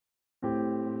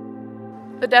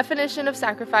The definition of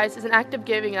sacrifice is an act of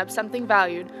giving up something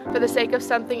valued for the sake of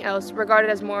something else regarded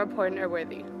as more important or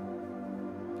worthy.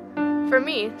 For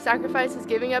me, sacrifice is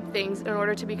giving up things in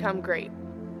order to become great.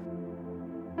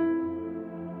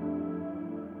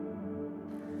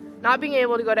 Not being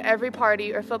able to go to every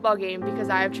party or football game because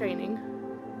I have training.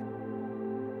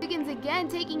 Wiggins again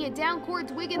taking it down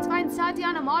court. Wiggins finds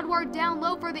Tatyana. Modawar down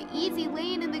low for the easy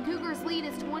lane, and the Cougars lead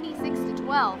is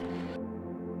 26-12.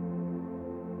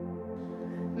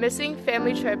 Missing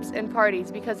family trips and parties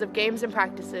because of games and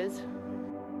practices.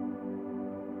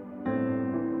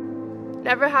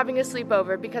 Never having a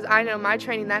sleepover because I know my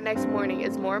training that next morning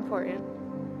is more important.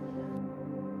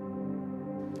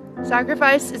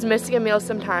 Sacrifice is missing a meal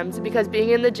sometimes because being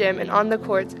in the gym and on the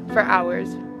courts for hours.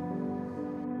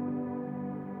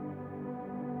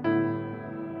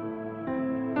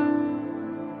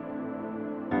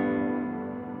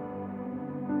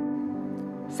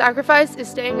 Sacrifice is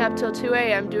staying up till 2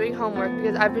 a.m. doing homework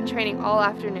because I've been training all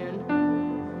afternoon.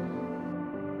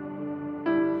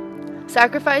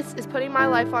 Sacrifice is putting my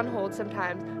life on hold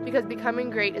sometimes because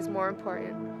becoming great is more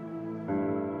important.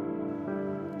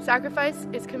 Sacrifice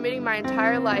is committing my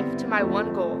entire life to my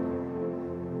one goal.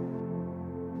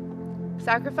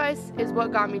 Sacrifice is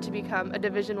what got me to become a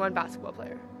Division I basketball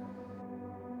player.